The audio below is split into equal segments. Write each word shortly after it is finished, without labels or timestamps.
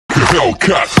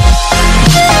Hellcat.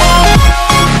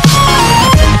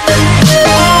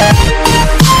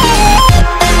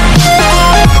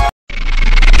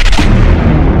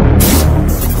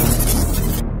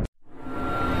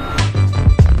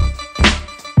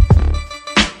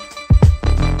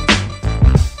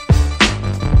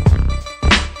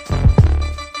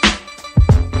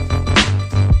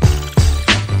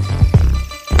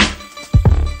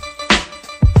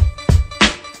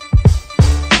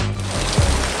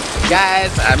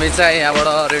 Guys, हामी चाहिँ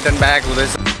यहाँबाट रिटर्न ब्याक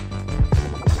हुँदैछ।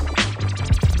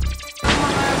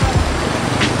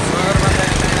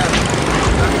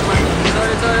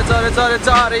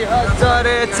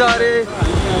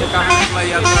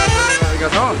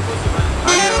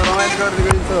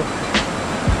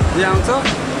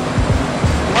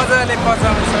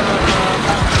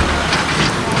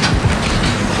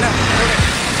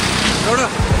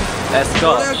 Let's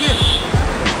go.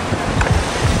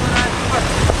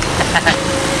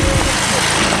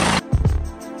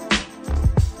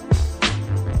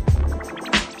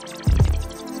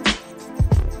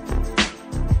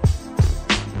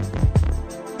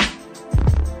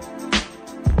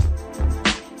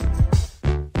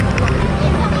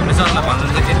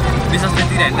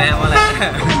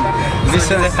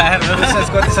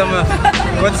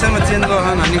 कतिसम्म चेन्ज भयो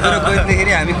भन्ने कुरो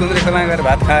खोज्दाखेरि हामी कुन्द्रे खोला गएर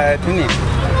भात खाएको थियौँ नि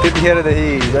त्यतिखेरदेखि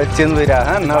चेन्ज भइरहेको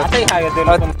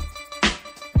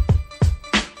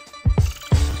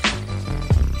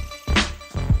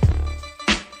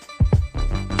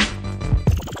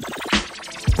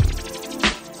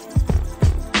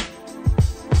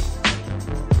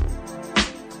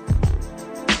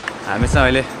हामी चाहिँ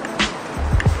अहिले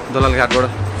दलाल घाटबाट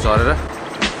झरेर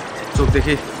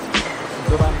चोकदेखि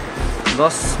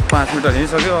 10-5 मिटर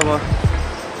हिँडिसक्यो। अब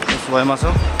यस भएमा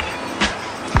छौँ।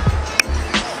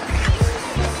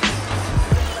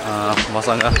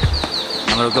 मसँग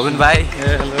हाम्रो गोविन्द भाइ,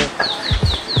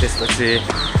 त्यसपछि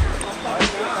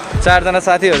 4जना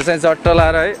साथीहरू चाहिँ चट्ट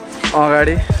लाएर है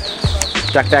अगाडि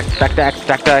ट्याक ट्याक ट्याक ट्याक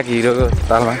ट्याक ट्याक हिरोको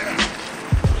तालमा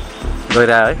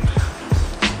गइरह्यो है।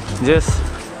 जस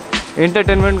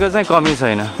इन्टरटेनमेन्टको चाहिँ कमी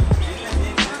छैन।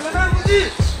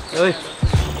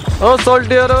 ओ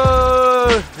सोल्टियर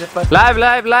लाइभ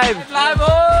लाइभ लाइभ लाइभ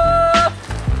हो।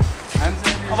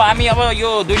 अब हामी अब यो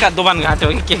दुईटा दोबान घाट हो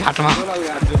कि के घाटमा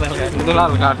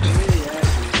दुलाल घाट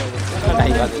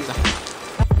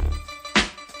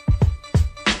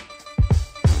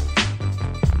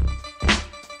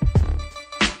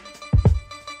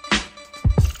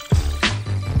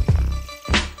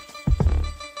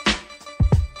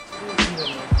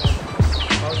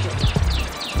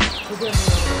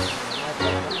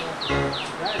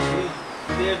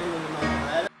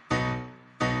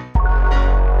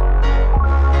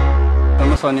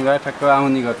शनिबार ठ्याक्क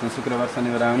आउने गर्छौँ। शुक्रबार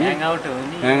शनिबार आउने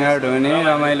ह्याङआउट हुने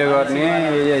रमाइलो गर्ने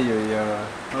यही हो।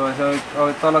 अब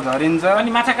तल झरिन्छ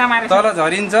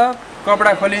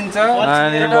कपडा खोलिन्छ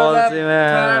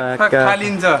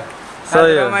खालिन्छ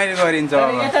रमाइलो गरिन्छ।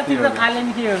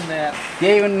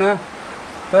 केही हुन्न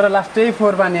तर लास्टै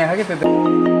फोहोर पानी आएको कि त्यो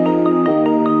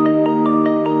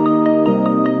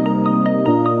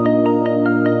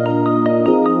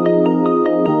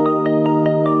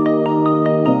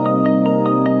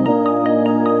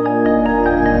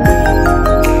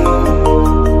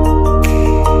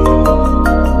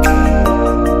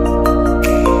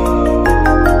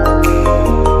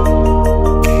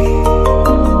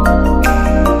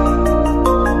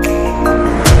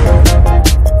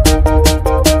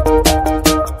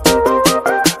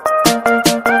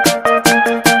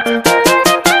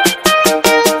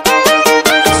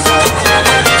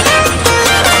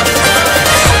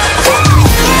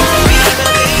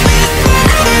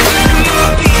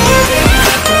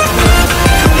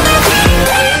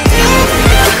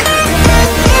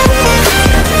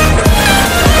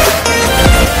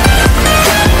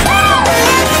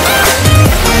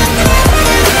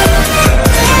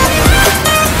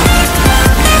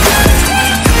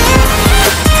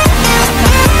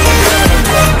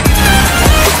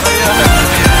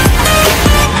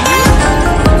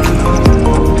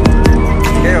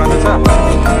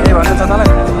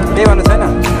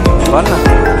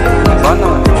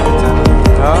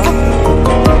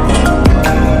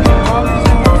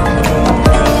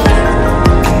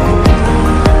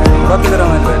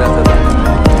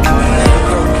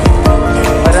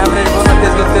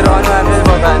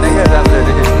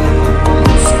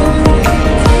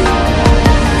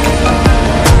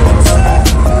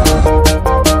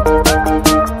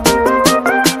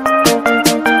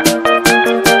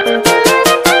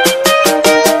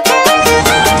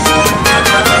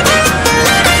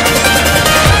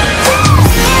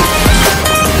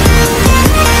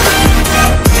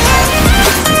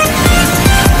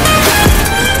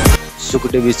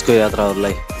ढुकुटी बिचको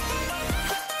यात्राहरूलाई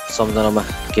सम्झनामा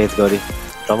कैद गरी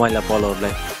रमाइला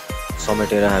पलहरूलाई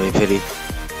समेटेर हामी फेरि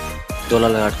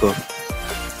दोलालघाटको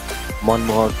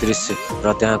मनमोहक दृश्य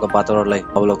र त्यहाँको वातावरणलाई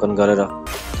अवलोकन गरेर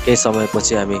केही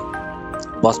समयपछि हामी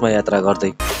बसमा यात्रा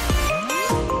गर्दै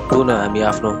पुनः हामी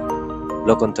आफ्नो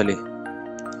लोकन्थली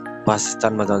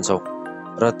वासस्थानमा जान्छौँ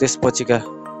र त्यसपछिका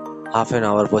हाफ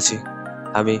एन आवर पछि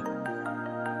हामी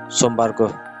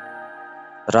सोमबारको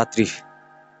रात्रि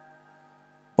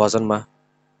भजनमा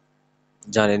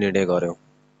जाने निर्णय गर्यौँ।